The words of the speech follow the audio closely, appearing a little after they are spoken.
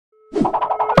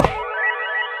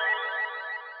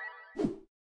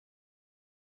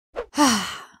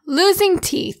Losing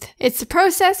teeth. It's a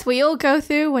process we all go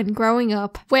through when growing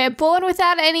up. We're born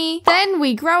without any, then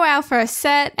we grow our first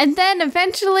set, and then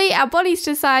eventually our bodies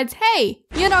decides, hey,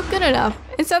 you're not good enough,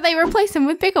 and so they replace them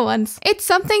with bigger ones. It's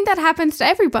something that happens to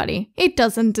everybody. It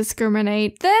doesn't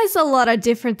discriminate. There's a lot of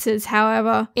differences,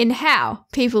 however, in how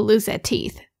people lose their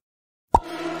teeth.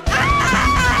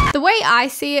 The way I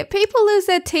see it, people lose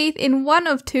their teeth in one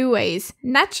of two ways,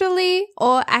 naturally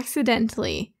or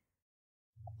accidentally.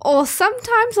 Or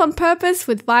sometimes on purpose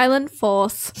with violent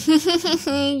force.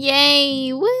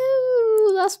 Yay!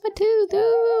 Woo! Lost my tooth! Woo!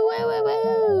 Woo! Woo!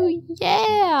 Woo!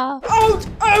 Yeah! Out!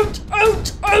 Out!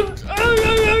 Out! Out! Out!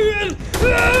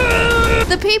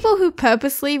 The people who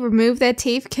purposely remove their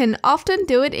teeth can often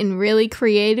do it in really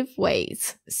creative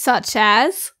ways. Such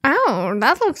as, oh,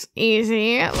 that looks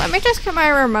easy. Let me just get my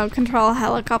remote control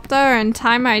helicopter and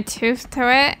tie my tooth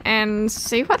to it and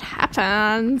see what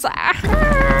happens.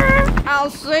 I'll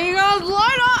see you guys later.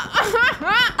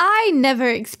 I never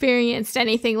experienced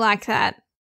anything like that.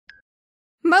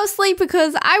 Mostly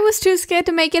because I was too scared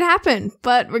to make it happen,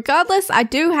 but regardless, I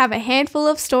do have a handful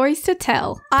of stories to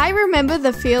tell. I remember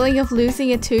the feeling of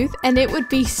losing a tooth, and it would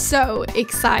be so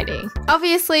exciting.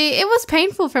 Obviously, it was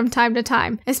painful from time to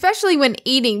time, especially when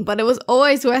eating, but it was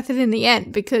always worth it in the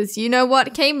end, because you know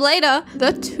what came later?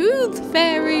 The Tooth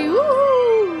Fairy!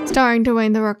 Woo! Starring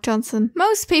Dwayne "The Rock" Johnson.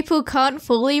 Most people can't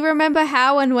fully remember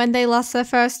how and when they lost their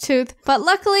first tooth, but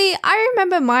luckily, I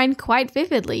remember mine quite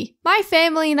vividly. My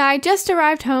family and I just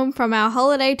arrived home from our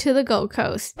holiday to the Gold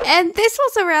Coast, and this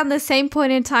was around the same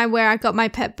point in time where I got my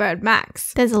pet bird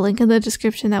Max. There's a link in the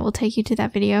description that will take you to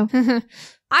that video.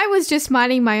 I was just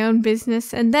minding my own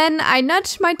business, and then I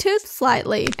nudged my tooth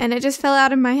slightly, and it just fell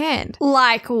out of my hand.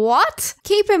 Like, what?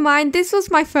 Keep in mind, this was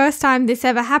my first time this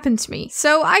ever happened to me,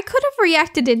 so I could have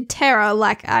reacted in terror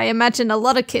like I imagine a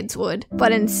lot of kids would.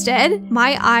 But instead,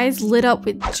 my eyes lit up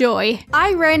with joy.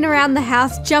 I ran around the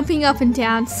house, jumping up and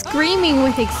down, screaming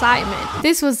with excitement.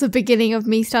 This was the beginning of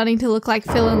me starting to look like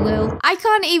Phil and Lil. I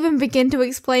can't even begin to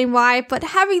explain why, but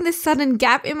having this sudden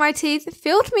gap in my teeth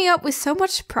filled me up with so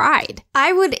much pride.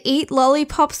 I would eat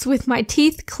lollipops with my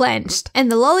teeth clenched,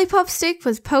 and the lollipop stick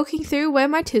was poking through where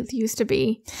my tooth used to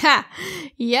be. Ha!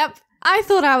 Yep. I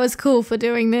thought I was cool for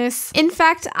doing this. In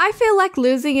fact, I feel like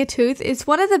losing a tooth is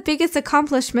one of the biggest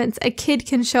accomplishments a kid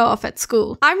can show off at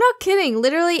school. I'm not kidding,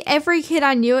 literally every kid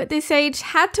I knew at this age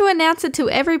had to announce it to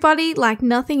everybody like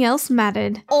nothing else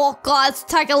mattered. Oh guys,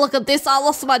 take a look at this, I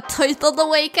lost my tooth on the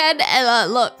weekend and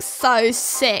it looks so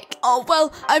sick. Oh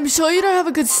well, I'm sure you don't have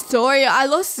a good story. I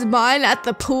lost mine at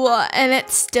the pool and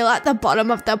it's still at the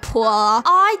bottom of the pool.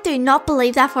 I do not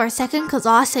believe that for a second because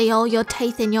I see all your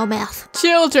teeth in your mouth.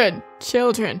 Children,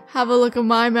 have a look at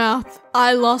my mouth.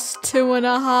 I lost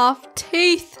 2.5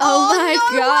 teeth. Oh my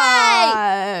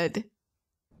god.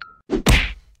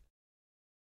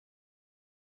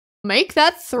 Make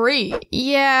that 3.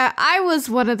 Yeah, I was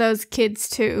one of those kids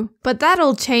too. But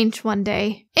that'll change one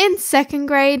day. In 2nd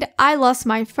grade, I lost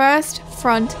my first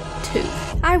front tooth.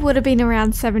 I would have been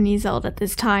around 7 years old at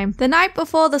this time. The night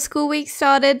before the school week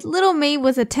started, little me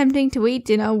was attempting to eat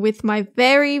dinner with my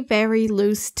very, very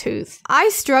loose tooth. I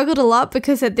struggled a lot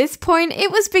because at this point,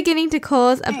 it was beginning to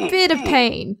cause a bit of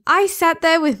pain. I sat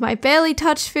there with my barely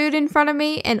touched food in front of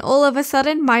me, and all of a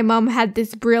sudden, my mum had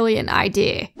this brilliant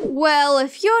idea. Well,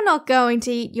 if you're not going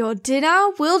to eat your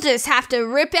dinner, we'll just have to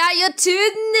rip out your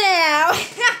tooth now.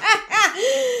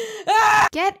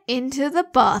 Get into the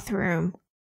bathroom.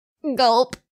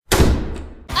 Gulp.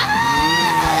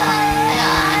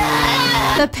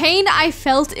 The pain I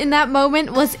felt in that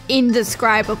moment was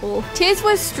indescribable. Tears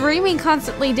were streaming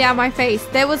constantly down my face.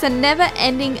 There was a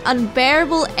never-ending,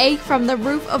 unbearable ache from the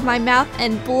roof of my mouth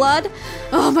and blood.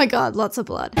 Oh my god, lots of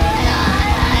blood.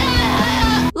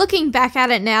 Looking back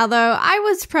at it now though, I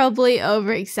was probably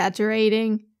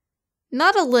over-exaggerating.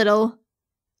 Not a little.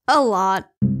 A lot.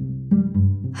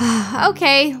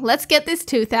 Okay, let's get this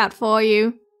tooth out for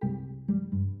you.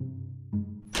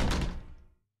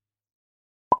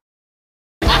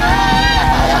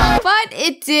 But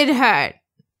it did hurt.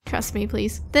 Trust me,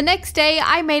 please. The next day,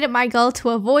 I made it my goal to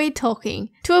avoid talking.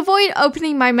 To avoid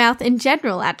opening my mouth in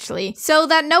general, actually. So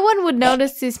that no one would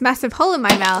notice this massive hole in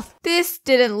my mouth. This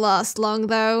didn't last long,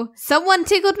 though. Someone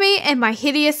tickled me, and my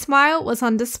hideous smile was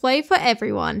on display for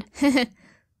everyone.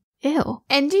 Ew.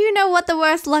 And do you know what the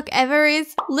worst luck ever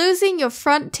is? Losing your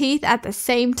front teeth at the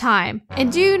same time.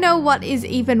 And do you know what is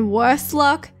even worse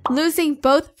luck? Losing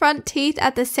both front teeth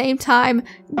at the same time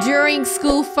during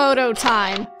school photo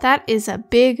time. That is a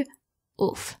big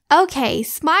oof. Okay,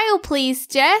 smile please,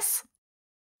 Jess.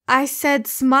 I said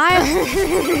smile.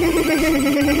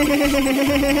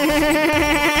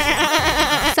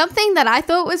 Something that I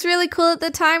thought was really cool at the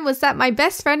time was that my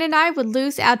best friend and I would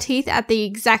lose our teeth at the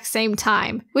exact same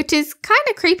time, which is kind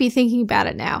of creepy thinking about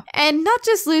it now. And not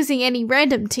just losing any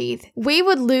random teeth, we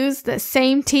would lose the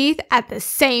same teeth at the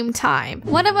same time.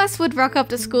 One of us would rock up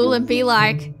to school and be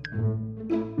like,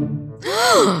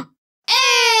 Hey!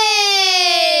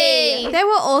 There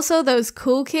were also those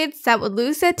cool kids that would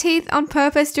lose their teeth on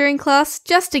purpose during class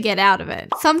just to get out of it.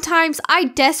 Sometimes I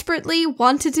desperately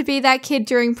wanted to be that kid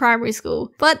during primary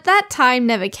school, but that time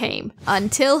never came.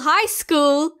 Until high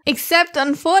school. Except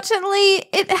unfortunately,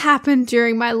 it happened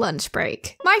during my lunch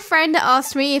break. My friend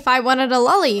asked me if I wanted a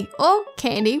lolly, or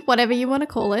candy, whatever you want to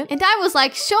call it, and I was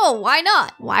like, sure, why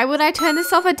not? Why would I turn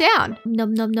this offer down?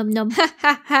 Num num num num.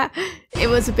 It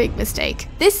was a big mistake.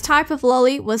 This type of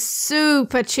lolly was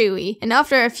super chewy, and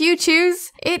after a few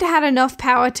chews, it had enough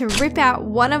power to rip out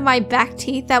one of my back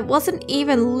teeth that wasn't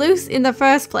even loose in the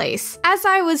first place. As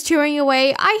I was chewing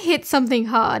away, I hit something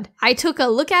hard. I took a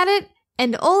look at it,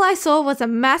 and all I saw was a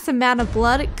mass amount of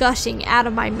blood gushing out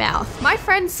of my mouth. My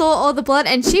friend saw all the blood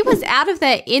and she was out of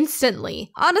there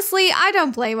instantly. Honestly, I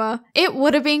don't blame her. It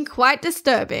would have been quite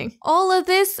disturbing. All of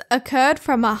this occurred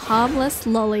from a harmless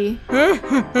lolly.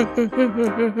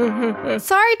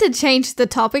 Sorry to change the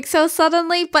topic so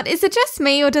suddenly, but is it just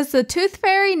me or does the Tooth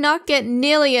Fairy not get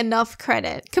nearly enough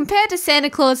credit? Compared to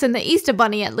Santa Claus and the Easter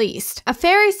Bunny at least. A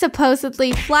fairy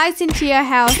supposedly flies into your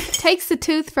house, takes the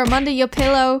tooth from under your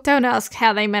pillow, don't ask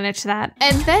how they manage that,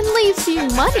 and then leaves you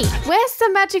money. Where's the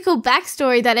magical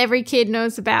backstory that every kid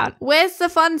knows about? Where's the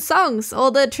fun songs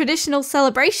or the traditional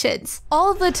celebrations?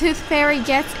 All the Tooth Fairy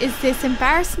gets is this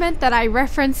embarrassment that I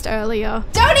referenced earlier.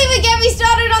 Don't even get me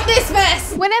started on this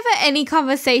mess! Whenever any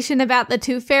conversation about the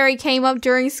Tooth Fairy came up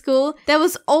during school, there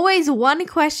was always one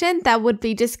question that would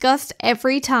be discussed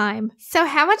every time. So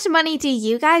how much money do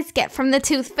you guys get from the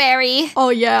Tooth Fairy?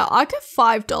 Oh yeah, I get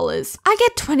 $5. I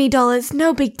get $20,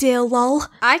 no big deal, lol.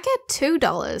 I get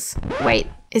 $2. Wait,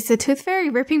 is the Tooth Fairy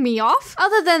ripping me off?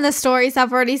 Other than the stories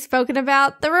I've already spoken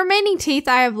about, the remaining teeth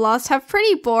I have lost have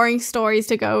pretty boring stories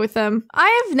to go with them.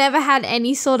 I have never had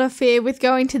any sort of fear with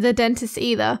going to the dentist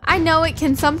either. I know it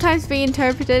can sometimes be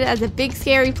interpreted as a big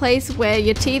scary place where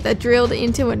your teeth are drilled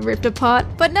into and ripped apart,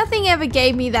 but nothing ever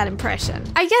gave me that impression.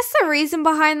 I guess the reason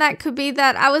behind that could be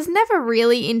that I was never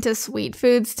really into sweet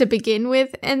foods to begin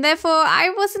with, and therefore I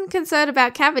wasn't concerned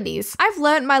about cavities. I've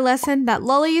learnt my lesson that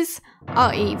lollies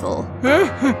are evil.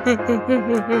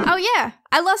 Oh yeah,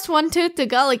 I lost one tooth to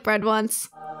garlic bread once.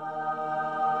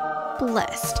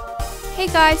 Blessed. Hey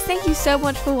guys, thank you so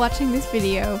much for watching this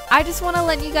video. I just want to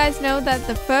let you guys know that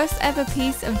the first ever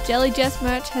piece of JellyJess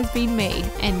merch has been made,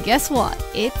 and guess what?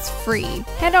 It's free.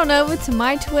 Head on over to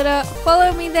my Twitter,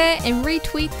 follow me there, and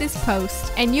retweet this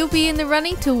post, and you'll be in the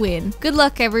running to win. Good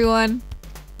luck everyone.